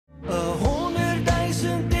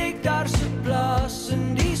100.000 hektar se plaas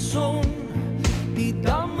in die son. Die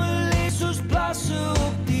damme lê soos plasse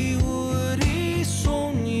op die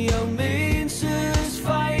horison. Jou mense is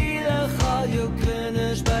veilig, al jou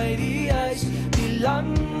kinders by die huis. Die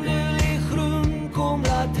lande lê groen, kom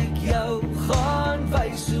laat ek jou gaan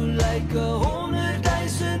wys. Hoe lyk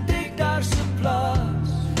 100.000 hektar se plaas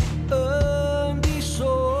in die son.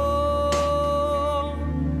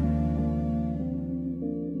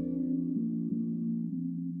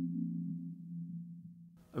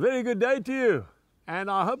 A very good day to you, and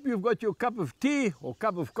I hope you've got your cup of tea or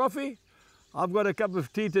cup of coffee. I've got a cup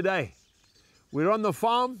of tea today. We're on the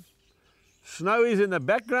farm. Snow is in the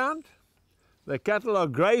background. The cattle are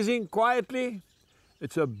grazing quietly.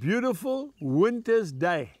 It's a beautiful winter's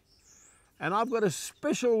day, and I've got a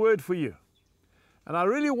special word for you. And I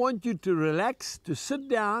really want you to relax, to sit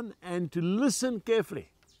down and to listen carefully.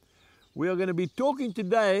 We are going to be talking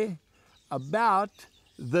today about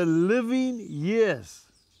the living years.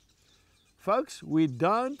 Folks, we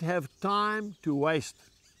don't have time to waste.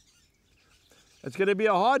 It's going to be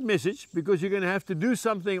a hard message because you're going to have to do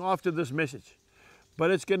something after this message. But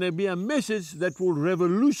it's going to be a message that will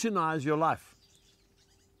revolutionize your life.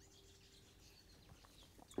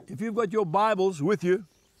 If you've got your Bibles with you,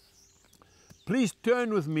 please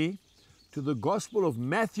turn with me to the Gospel of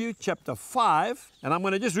Matthew chapter 5. And I'm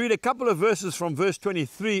going to just read a couple of verses from verse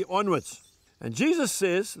 23 onwards. And Jesus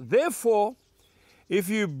says, "Therefore, if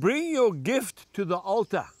you bring your gift to the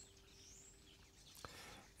altar,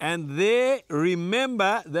 and there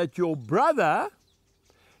remember that your brother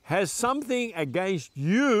has something against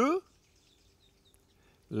you,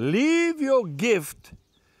 leave your gift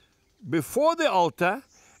before the altar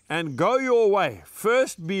and go your way.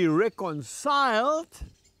 First be reconciled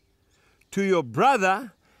to your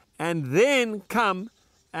brother, and then come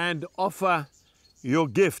and offer your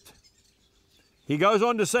gift." He goes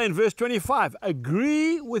on to say in verse 25,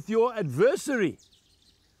 agree with your adversary.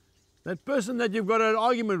 That person that you've got an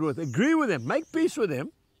argument with, agree with him, make peace with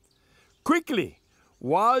him quickly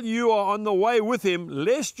while you are on the way with him,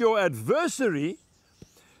 lest your adversary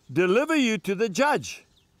deliver you to the judge.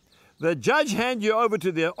 The judge hand you over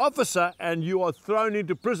to the officer, and you are thrown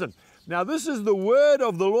into prison. Now, this is the word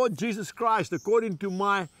of the Lord Jesus Christ according to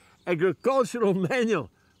my agricultural manual,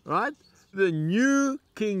 right? The New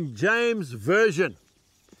King James Version.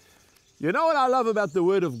 You know what I love about the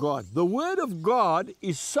Word of God? The Word of God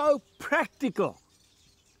is so practical,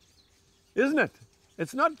 isn't it?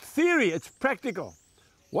 It's not theory, it's practical.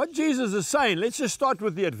 What Jesus is saying, let's just start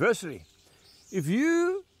with the adversary. If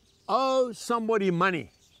you owe somebody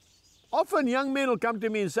money, often young men will come to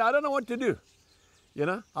me and say, I don't know what to do. You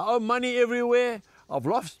know, I owe money everywhere, I've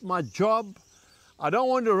lost my job, I don't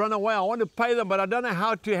want to run away, I want to pay them, but I don't know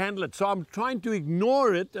how to handle it. So I'm trying to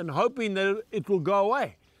ignore it and hoping that it will go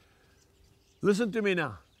away. Listen to me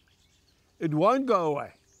now. It won't go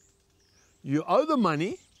away. You owe the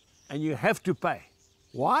money and you have to pay.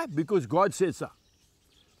 Why? Because God said so.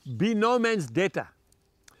 Be no man's debtor.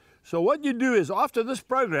 So what you do is, after this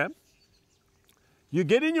program, you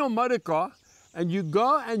get in your motor car and you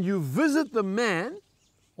go and you visit the man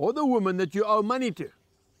or the woman that you owe money to.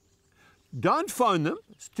 Don't phone them,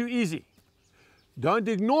 it's too easy. Don't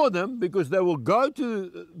ignore them, because they will go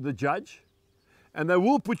to the judge and they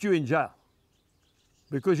will put you in jail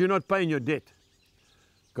because you're not paying your debt.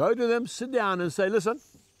 Go to them, sit down and say, listen,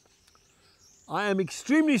 I am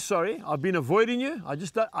extremely sorry, I've been avoiding you, I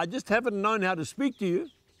just haven't known how to speak to you,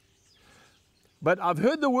 but I've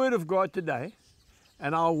heard the word of God today,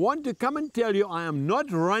 and I want to come and tell you I am not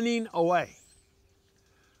running away.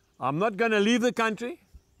 I'm not going to leave the country.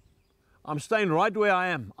 I'm staying right where I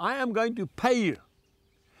am. I am going to pay you.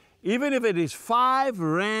 Even if it is 5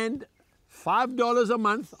 rand, $5 a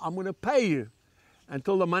month, I'm going to pay you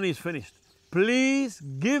until the money is finished. Please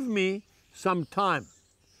give me some time.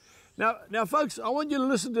 Now folks, I want you to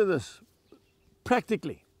listen to this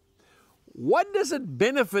practically. What does it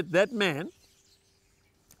benefit that man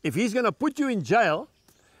if he's going to put you in jail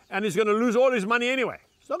and he's going to lose all his money anyway?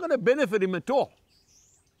 It's not going to benefit him at all.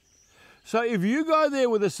 So if you go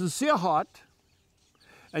there with a sincere heart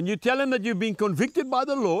and you tell him that you've been convicted by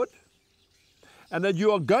the Lord and that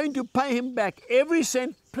you are going to pay him back every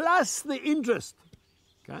cent plus the interest,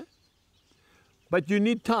 okay? But you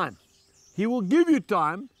need time. He will give you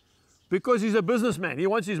time because he's a businessman. He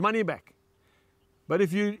wants his money back. But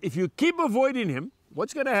if you keep avoiding him,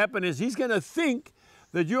 what's going to happen is he's going to think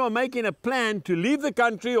that you are making a plan to leave the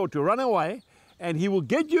country or to run away, and he will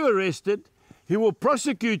get you arrested. He will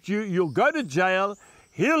prosecute you, you'll go to jail,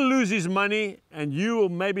 he'll lose his money, and you will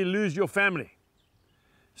maybe lose your family.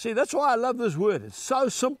 See, that's why I love this word. It's so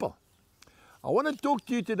simple. I want to talk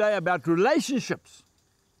to you today about relationships.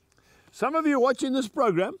 Some of you watching this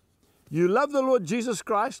program, you love the Lord Jesus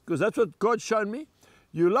Christ, because that's what God's shown me.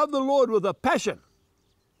 You love the Lord with a passion.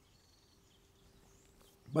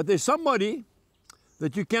 But there's somebody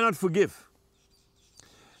that you cannot forgive.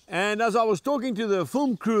 And as I was talking to the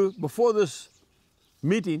film crew before this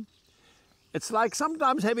meeting, it's like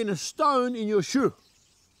sometimes having a stone in your shoe.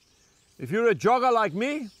 If you're a jogger like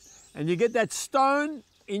me, and you get that stone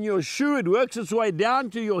in your shoe, it works its way down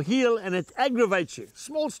to your heel and it aggravates you.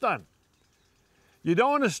 Small stone. You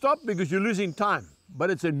don't want to stop because you're losing time, but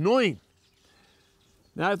it's annoying.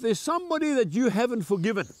 Now, if there's somebody that you haven't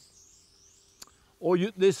forgiven, or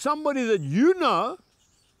there's somebody that you know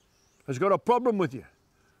has got a problem with you,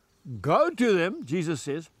 go to them, Jesus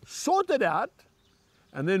says, sort it out,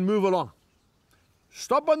 and then move along.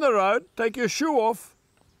 Stop on the road, take your shoe off,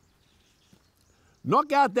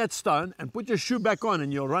 knock out that stone, and put your shoe back on,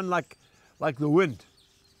 and you'll run like the wind.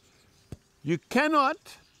 You cannot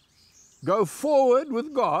go forward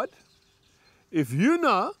with God if you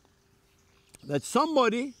know that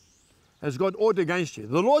somebody has got aught against you.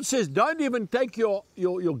 The Lord says, don't even take your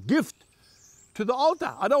gift to the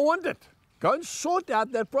altar. I don't want it. Go and sort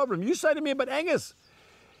out that problem. You say to me, but Angus,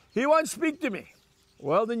 he won't speak to me.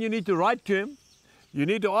 Well, then you need to write to him. You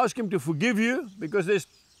need to ask him to forgive you, because there's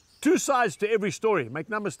two sides to every story. Make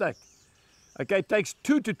no mistake. Okay, it takes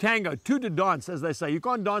two to tango, two to dance, as they say. You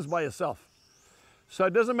can't dance by yourself. So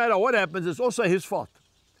it doesn't matter what happens, it's also his fault.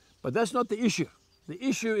 But that's not the issue. The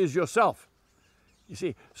issue is yourself. You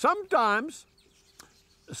see, sometimes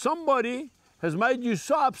somebody has made you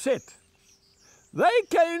so upset. They're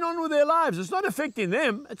carrying on with their lives. It's not affecting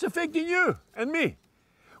them, it's affecting you and me.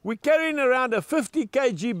 We're carrying around a 50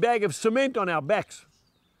 kg bag of cement on our backs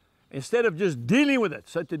instead of just dealing with it.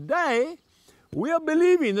 So today, we are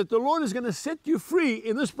believing that the Lord is going to set you free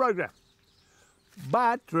in this program.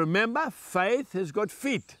 But remember, faith has got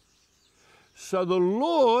feet. So the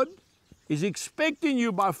Lord is expecting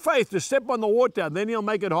you by faith to step on the water, then he'll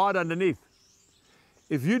make it hard underneath.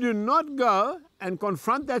 If you do not go and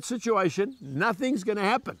confront that situation, nothing's going to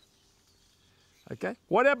happen. Okay?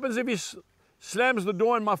 What happens if he slams the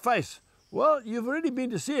door in my face? Well, you've already been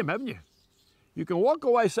to see him, haven't you? You can walk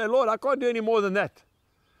away and say, Lord, I can't do any more than that.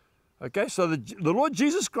 Okay, so the Lord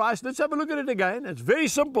Jesus Christ, let's have a look at it again. It's very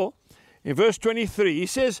simple. In verse 23, he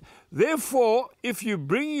says, therefore, if you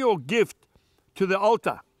bring your gift to the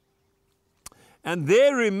altar, and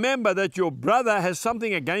there remember that your brother has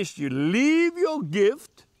something against you, leave your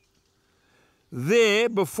gift there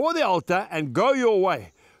before the altar and go your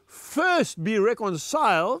way. First be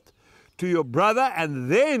reconciled to your brother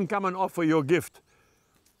and then come and offer your gift.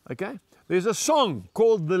 Okay? There's a song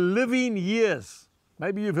called The Living Years.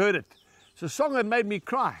 Maybe you've heard it. It's a song that made me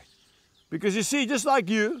cry. Because you see, just like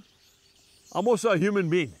you, I'm also a human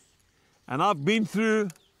being. And I've been through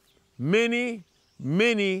many,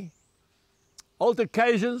 many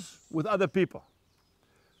altercations with other people,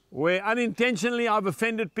 where unintentionally I've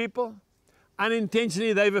offended people,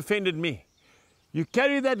 unintentionally they've offended me. You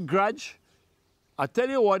carry that grudge, I tell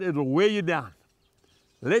you what, it'll wear you down.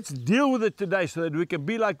 Let's deal with it today so that we can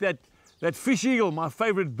be like that fish eagle, my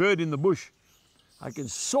favorite bird in the bush. I can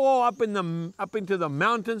soar up into the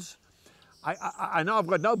mountains. I know I've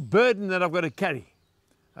got no burden that I've got to carry.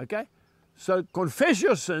 Okay? So confess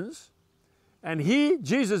your sins, and he,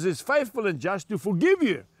 Jesus, is faithful and just to forgive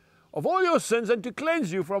you of all your sins and to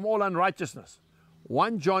cleanse you from all unrighteousness.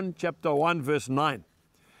 1 John chapter 1 verse 9.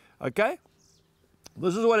 Okay?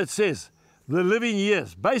 This is what it says. The living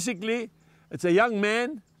years. Basically, it's a young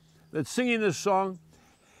man that's singing this song.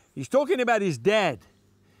 He's talking about his dad.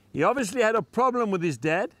 He obviously had a problem with his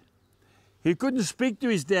dad. He couldn't speak to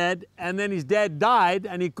his dad, and then his dad died,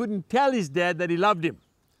 and he couldn't tell his dad that he loved him.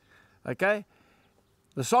 Okay?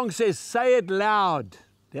 The song says, say it loud,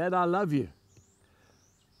 Dad, I love you.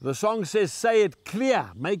 The song says, say it clear,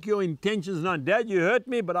 make your intentions known. Dad, you hurt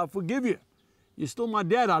me, but I forgive you. You're still my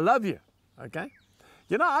dad, I love you. Okay?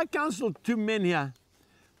 You know, I counseled two men here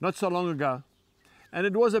not so long ago, and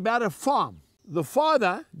it was about a farm. The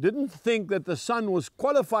father didn't think that the son was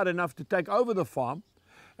qualified enough to take over the farm,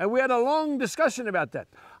 and we had a long discussion about that.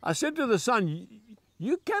 I said to the son,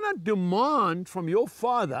 you cannot demand from your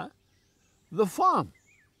father the farm.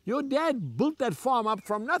 Your dad built that farm up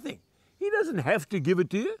from nothing. He doesn't have to give it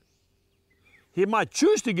to you. He might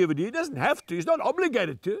choose to give it to you. He doesn't have to. He's not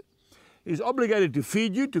obligated to. He's obligated to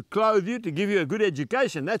feed you, to clothe you, to give you a good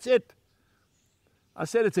education. That's it. I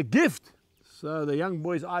said it's a gift. So the young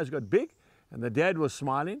boy's eyes got big, and the dad was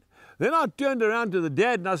smiling. Then I turned around to the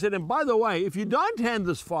dad and I said, and by the way, if you don't hand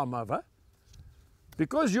this farm over,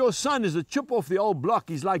 because your son is a chip off the old block,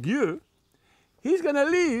 he's like you, he's going to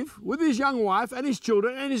leave with his young wife and his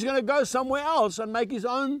children, and he's going to go somewhere else and make his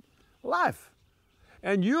own life.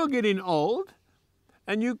 And you're getting old,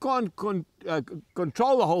 and you can't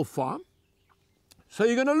control the whole farm, so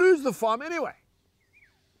you're going to lose the farm anyway.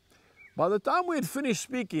 By the time we had finished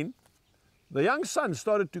speaking, the young son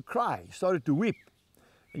started to cry. He started to weep.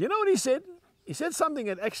 And you know what he said? He said something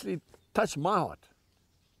that actually touched my heart.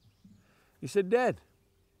 He said, "Dad,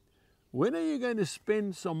 when are you going to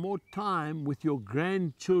spend some more time with your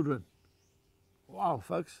grandchildren?" Wow,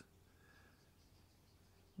 folks.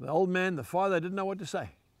 The old man, the father, didn't know what to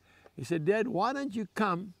say. He said, "Dad, why don't you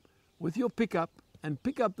come with your pickup and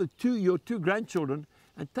pick up your two grandchildren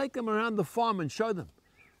and take them around the farm and show them?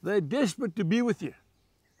 They're desperate to be with you."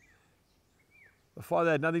 The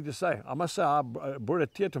father had nothing to say. I must say, I brought a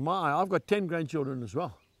tear to my eye. I've got 10 grandchildren as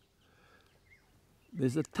well.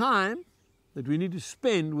 There's a time that we need to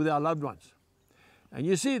spend with our loved ones. And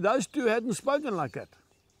you see, those two hadn't spoken like that.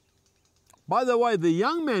 By the way, the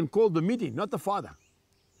young man called the meeting, not the father.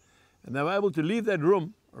 And they were able to leave that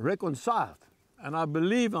room reconciled. And I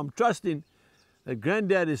believe, I'm trusting, that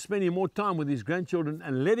granddad is spending more time with his grandchildren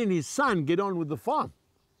and letting his son get on with the farm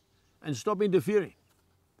and stop interfering.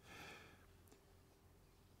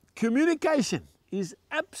 Communication is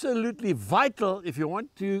absolutely vital if you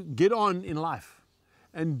want to get on in life.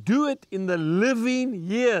 And do it in the living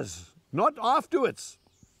years, not afterwards.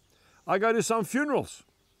 I go to some funerals,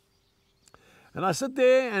 and I sit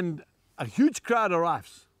there and a huge crowd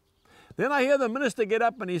arrives. Then I hear the minister get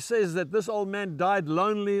up and he says that this old man died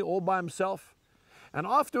lonely all by himself. And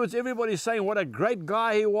afterwards everybody's saying what a great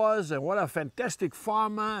guy he was and what a fantastic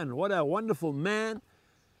farmer and what a wonderful man.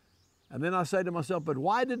 And then I say to myself, but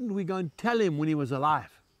why didn't we go and tell him when he was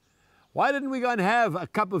alive? Why didn't we go and have a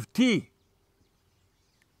cup of tea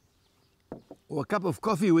or a cup of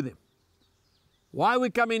coffee with him? Why are we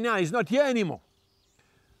coming now? He's not here anymore.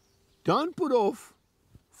 Don't put off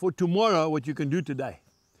for tomorrow what you can do today.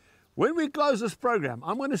 When we close this program,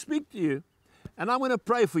 I'm going to speak to you and I'm going to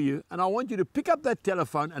pray for you, and I want you to pick up that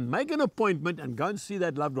telephone and make an appointment and go and see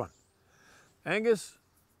that loved one. Angus,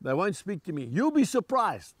 they won't speak to me. You'll be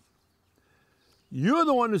surprised. You're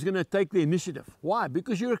the one who's going to take the initiative. Why?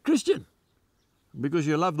 Because you're a Christian. Because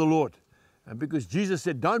you love the Lord. And because Jesus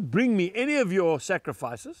said, don't bring me any of your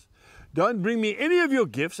sacrifices. Don't bring me any of your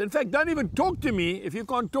gifts. In fact, don't even talk to me if you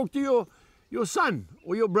can't talk to your son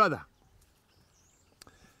or your brother.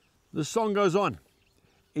 The song goes on.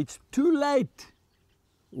 It's too late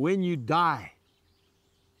when you die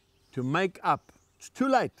to make up. It's too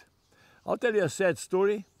late. I'll tell you a sad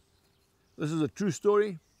story. This is a true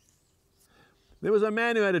story. There was a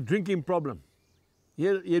man who had a drinking problem. He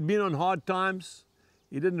had been on hard times.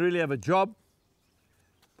 He didn't really have a job,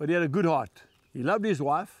 but he had a good heart. He loved his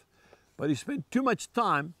wife, but he spent too much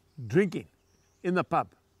time drinking in the pub.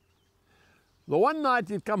 The one night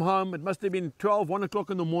he'd come home, it must have been 1 o'clock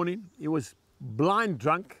in the morning. He was blind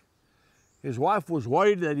drunk. His wife was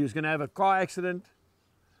worried that he was going to have a car accident.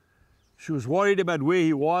 She was worried about where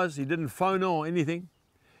he was. He didn't phone her or anything.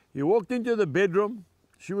 He walked into the bedroom.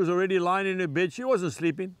 She was already lying in her bed. She wasn't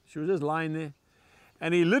sleeping. She was just lying there.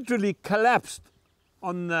 And he literally collapsed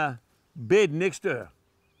on the bed next to her.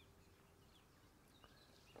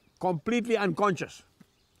 Completely unconscious.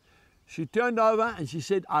 She turned over and she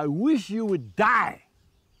said, "I wish you would die."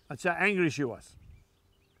 That's how angry she was.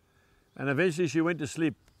 And eventually she went to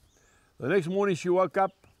sleep. The next morning she woke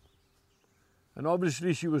up, and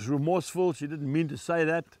obviously she was remorseful. She didn't mean to say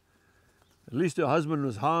that. At least her husband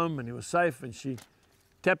was home and he was safe, and she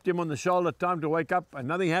tapped him on the shoulder, time to wake up, and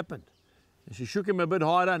nothing happened. And she shook him a bit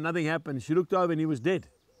harder, nothing happened. She looked over and he was dead.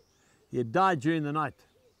 He had died during the night.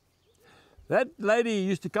 That lady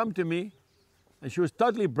used to come to me and she was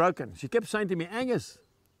totally broken. She kept saying to me, "Angus,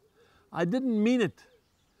 I didn't mean it.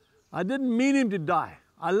 I didn't mean him to die.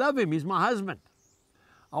 I love him, he's my husband.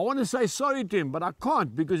 I want to say sorry to him, but I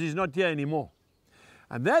can't because he's not here anymore."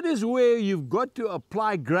 And that is where you've got to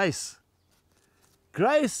apply grace.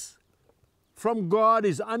 Grace from God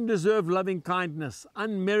is undeserved loving kindness,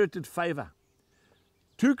 unmerited favor.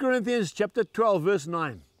 2 Corinthians chapter 12, verse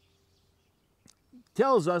 9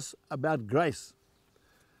 tells us about grace.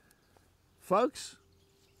 Folks,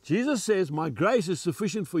 Jesus says, "My grace is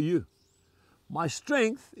sufficient for you. My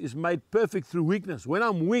strength is made perfect through weakness. When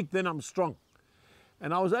I'm weak, then I'm strong."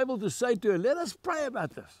 And I was able to say to her, let us pray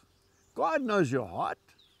about this. God knows your heart.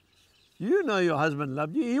 You know your husband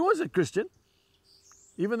loved you. He was a Christian.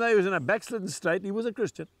 Even though he was in a backslidden state, he was a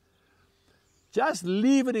Christian. Just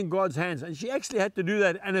leave it in God's hands. And she actually had to do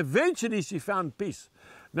that. And eventually she found peace.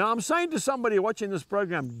 Now I'm saying to somebody watching this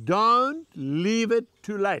program, don't leave it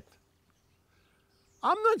too late.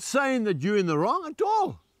 I'm not saying that you're in the wrong at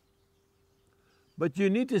all. But you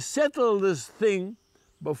need to settle this thing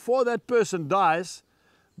before that person dies,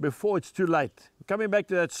 before it's too late. Coming back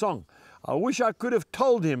to that song, I wish I could have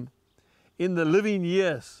told him in the living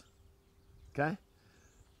years. Okay?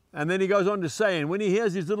 And then he goes on to say, and when he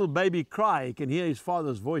hears his little baby cry, he can hear his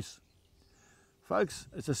father's voice. Folks,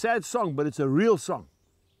 it's a sad song, but it's a real song.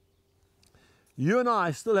 You and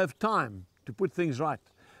I still have time to put things right.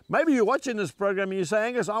 Maybe you're watching this program and you say,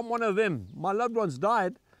 Angus, I'm one of them. My loved ones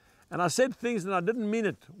died, and I said things and I didn't mean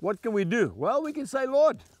it. What can we do? Well, we can say,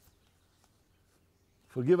 Lord,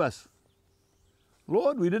 forgive us.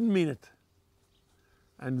 Lord, we didn't mean it.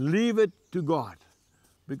 And leave it to God.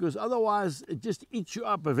 Because otherwise, it just eats you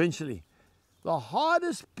up eventually. The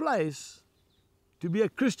hardest place to be a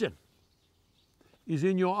Christian is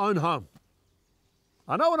in your own home.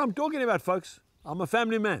 I know what I'm talking about, folks. I'm a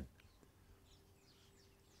family man.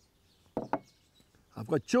 I've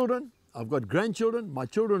got children. I've got grandchildren. My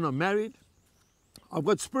children are married. I've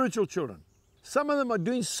got spiritual children. Some of them are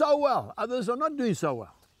doing so well. Others are not doing so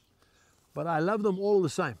well. But I love them all the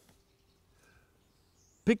same.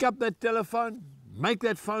 Pick up that telephone. Make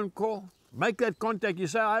that phone call. Make that contact. You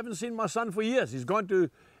say, I haven't seen my son for years. He's gone to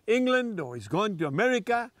England or he's gone to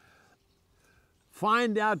America.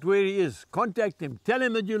 Find out where he is. Contact him. Tell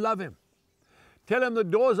him that you love him. Tell him the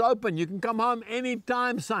door's open. You can come home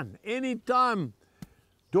anytime, son. Anytime,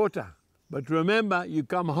 daughter. But remember, you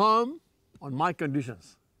come home on my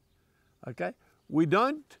conditions. Okay? We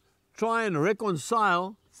don't try and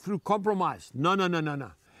reconcile through compromise. No, no, no, no,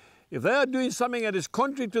 no. If they are doing something that is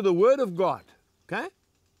contrary to the Word of God, okay,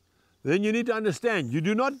 then you need to understand, you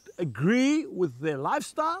do not agree with their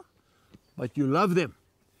lifestyle, but you love them.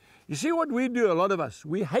 You see what we do, a lot of us,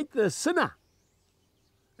 we hate the sinner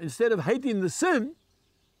instead of hating the sin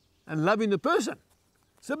and loving the person.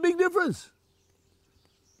 It's a big difference.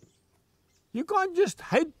 You can't just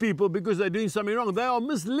hate people because they're doing something wrong. They are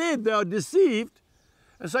misled, they are deceived,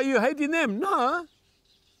 and so you're hating them. No.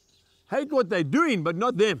 Hate what they're doing, but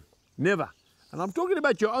not them. Never. And I'm talking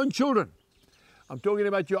about your own children. I'm talking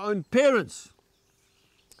about your own parents.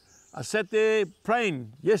 I sat there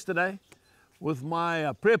praying yesterday with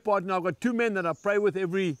my prayer partner. I've got two men that I pray with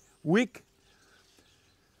every week.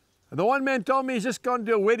 And the one man told me he's just gone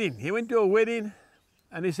to a wedding. He went to a wedding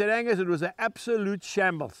and he said, Angus, it was an absolute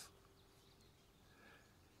shambles.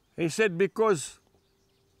 He said because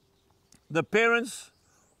the parents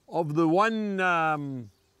of the one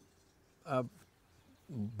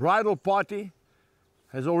bridal party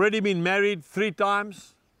has already been married 3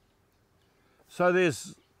 times. So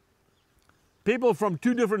there's people from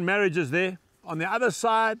 2 different marriages there. On the other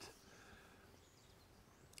side,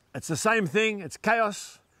 it's the same thing. It's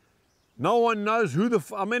chaos. No one knows who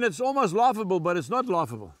I mean, it's almost laughable, but it's not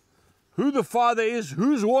laughable. Who the father is,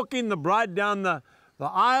 who's walking the bride down the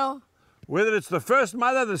aisle, whether it's the first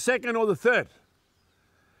mother, the second, or the third.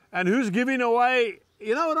 And who's giving away,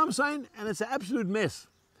 you know what I'm saying? And it's an absolute mess.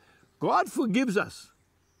 God forgives us,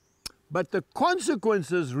 but the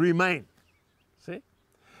consequences remain. See?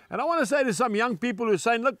 And I want to say to some young people who are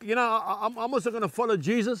saying, look, you know, I'm also going to follow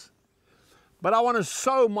Jesus, but I want to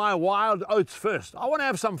sow my wild oats first. I want to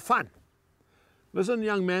have some fun. Listen,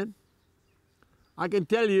 young man, I can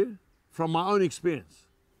tell you from my own experience,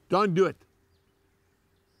 don't do it.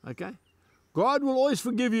 Okay? God will always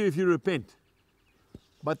forgive you if you repent.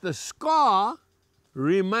 But the scar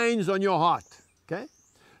remains on your heart. Okay?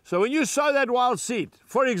 So when you sow that wild seed,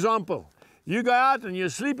 for example, you go out and you're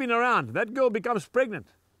sleeping around, that girl becomes pregnant.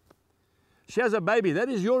 She has a baby. That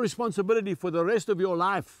is your responsibility for the rest of your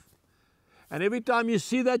life. And every time you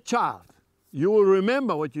see that child, you will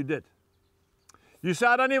remember what you did. You say,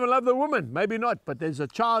 I don't even love the woman. Maybe not, but there's a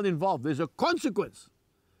child involved. There's a consequence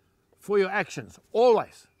for your actions,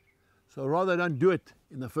 always. So rather don't do it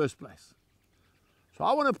in the first place. So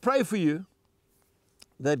I want to pray for you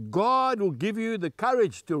that God will give you the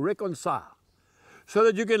courage to reconcile so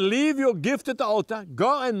that you can leave your gift at the altar,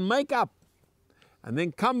 go and make up, and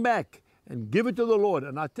then come back and give it to the Lord.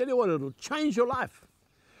 And I tell you what, it'll change your life.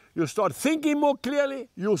 You'll start thinking more clearly.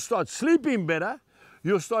 You'll start sleeping better.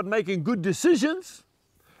 You'll start making good decisions.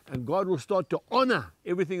 And God will start to honor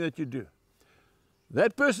everything that you do.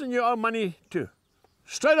 That person you owe money to,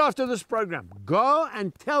 straight after this program, go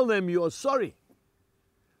and tell them you are sorry.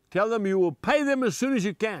 Tell them you will pay them as soon as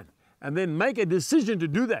you can. And then make a decision to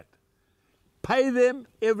do that. Pay them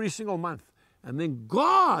every single month. And then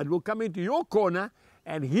God will come into your corner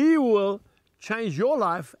and He will change your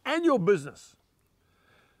life and your business.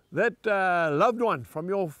 That loved one from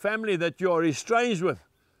your family that you are estranged with,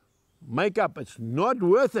 make up. It's not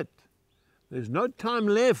worth it. There's no time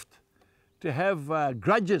left to have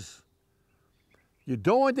grudges. You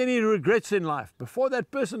don't want any regrets in life. Before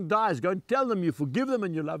that person dies, go and tell them you forgive them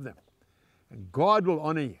and you love them. And God will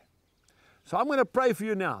honor you. So I'm going to pray for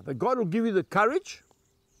you now, that God will give you the courage.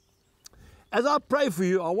 As I pray for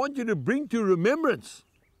you, I want you to bring to remembrance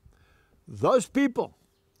those people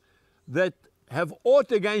that have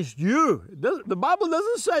aught against you. The Bible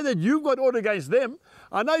doesn't say that you've got aught against them.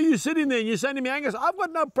 I know you're sitting there and you're saying to me, Angus, I've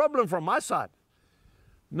got no problem from my side.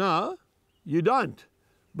 No, you don't.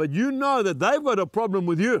 But you know that they've got a problem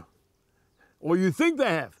with you. Or you think they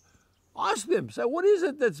have. Ask them. Say, what is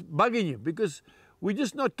it that's bugging you? Because we're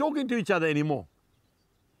just not talking to each other anymore.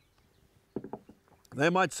 They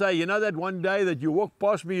might say, you know that one day that you walked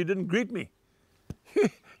past me, you didn't greet me.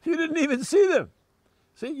 You didn't even see them.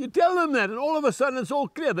 See, you tell them that and all of a sudden it's all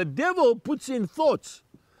clear. The devil puts in thoughts.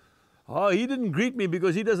 Oh, he didn't greet me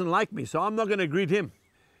because he doesn't like me, so I'm not going to greet him.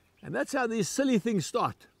 And that's how these silly things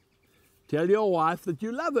start. Tell your wife that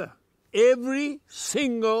you love her. Every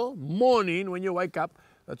single morning when you wake up,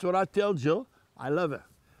 that's what I tell Jill, I love her.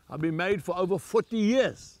 I've been married for over 40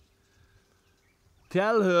 years.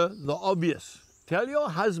 Tell her the obvious. Tell your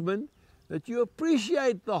husband that you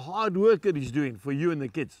appreciate the hard work that he's doing for you and the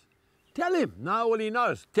kids. Tell him. Now all he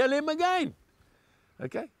knows. Tell him again.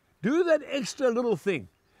 Okay? Do that extra little thing.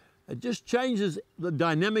 It just changes the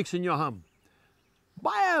dynamics in your home.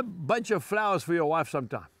 Buy a bunch of flowers for your wife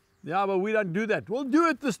sometime. Yeah, but we don't do that. We'll do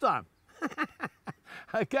it this time.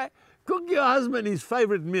 Okay? Cook your husband his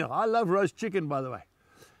favorite meal. I love roast chicken, by the way.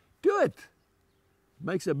 Do it.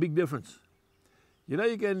 Makes a big difference. You know,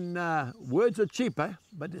 you can, words are cheap, eh?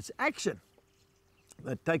 But it's action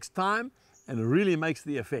that takes time and really makes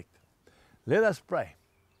the effect. Let us pray.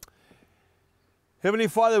 Heavenly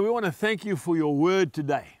Father, we want to thank you for your word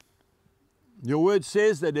today. Your word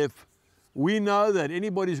says that if we know that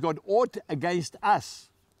anybody's got aught against us,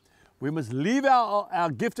 we must leave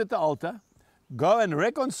our gift at the altar, go and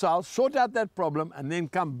reconcile, sort out that problem, and then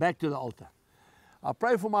come back to the altar. I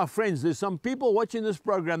pray for my friends. There's some people watching this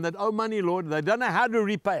program that owe money, Lord. They don't know how to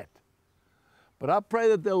repay it. But I pray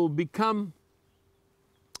that they will become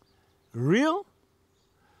real.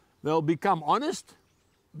 They'll become honest.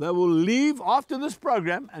 They will leave after this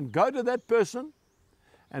program and go to that person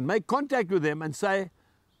and make contact with them and say,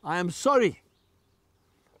 I am sorry,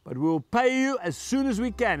 but we will pay you as soon as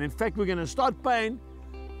we can. In fact, we're going to start paying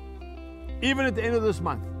even at the end of this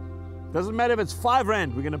month. Doesn't matter if it's 5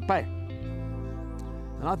 rand, we're going to pay.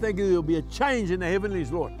 And I think there will be a change in the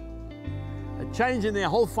heavenlies, Lord. A change in their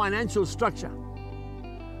whole financial structure.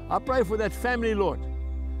 I pray for that family, Lord,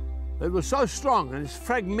 that was so strong and is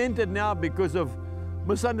fragmented now because of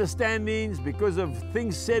misunderstandings, because of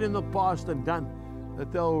things said in the past and done,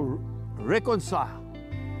 that they'll reconcile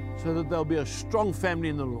so that there'll be a strong family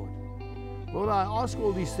in the Lord. Lord, I ask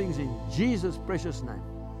all these things in Jesus' precious name.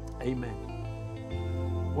 Amen.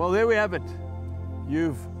 Well, there we have it.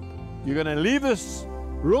 You're going to leave this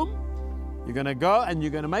room, you're going to go and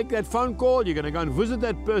you're going to make that phone call, you're going to go and visit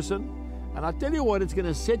that person, and I tell you what, it's going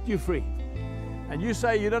to set you free. And you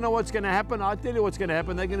say, you don't know what's going to happen, I tell you what's going to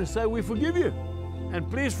happen. They're going to say, we forgive you, and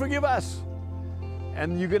please forgive us.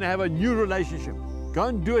 And you're going to have a new relationship. Go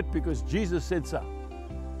and do it because Jesus said so.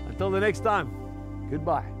 Until the next time,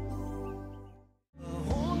 goodbye.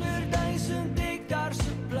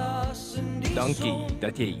 Dankie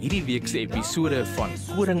dat jy hierdie week se episode van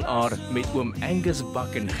Koringaar met oom Angus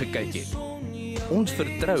Buchan gekyk het. Ons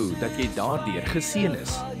vertrou dat jy daardeur geseën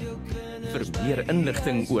is. Vir meer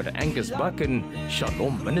inligting oor Angus Buchan,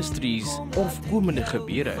 Shalom Ministries of komende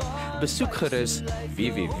gebeure, besoek gerus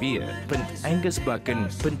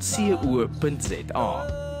www.angusbuchan.co.za.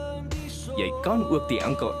 Jy kan ook die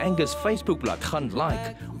Uncle Angus Facebookblad gaan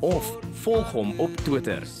like of volg hom op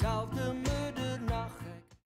Twitter.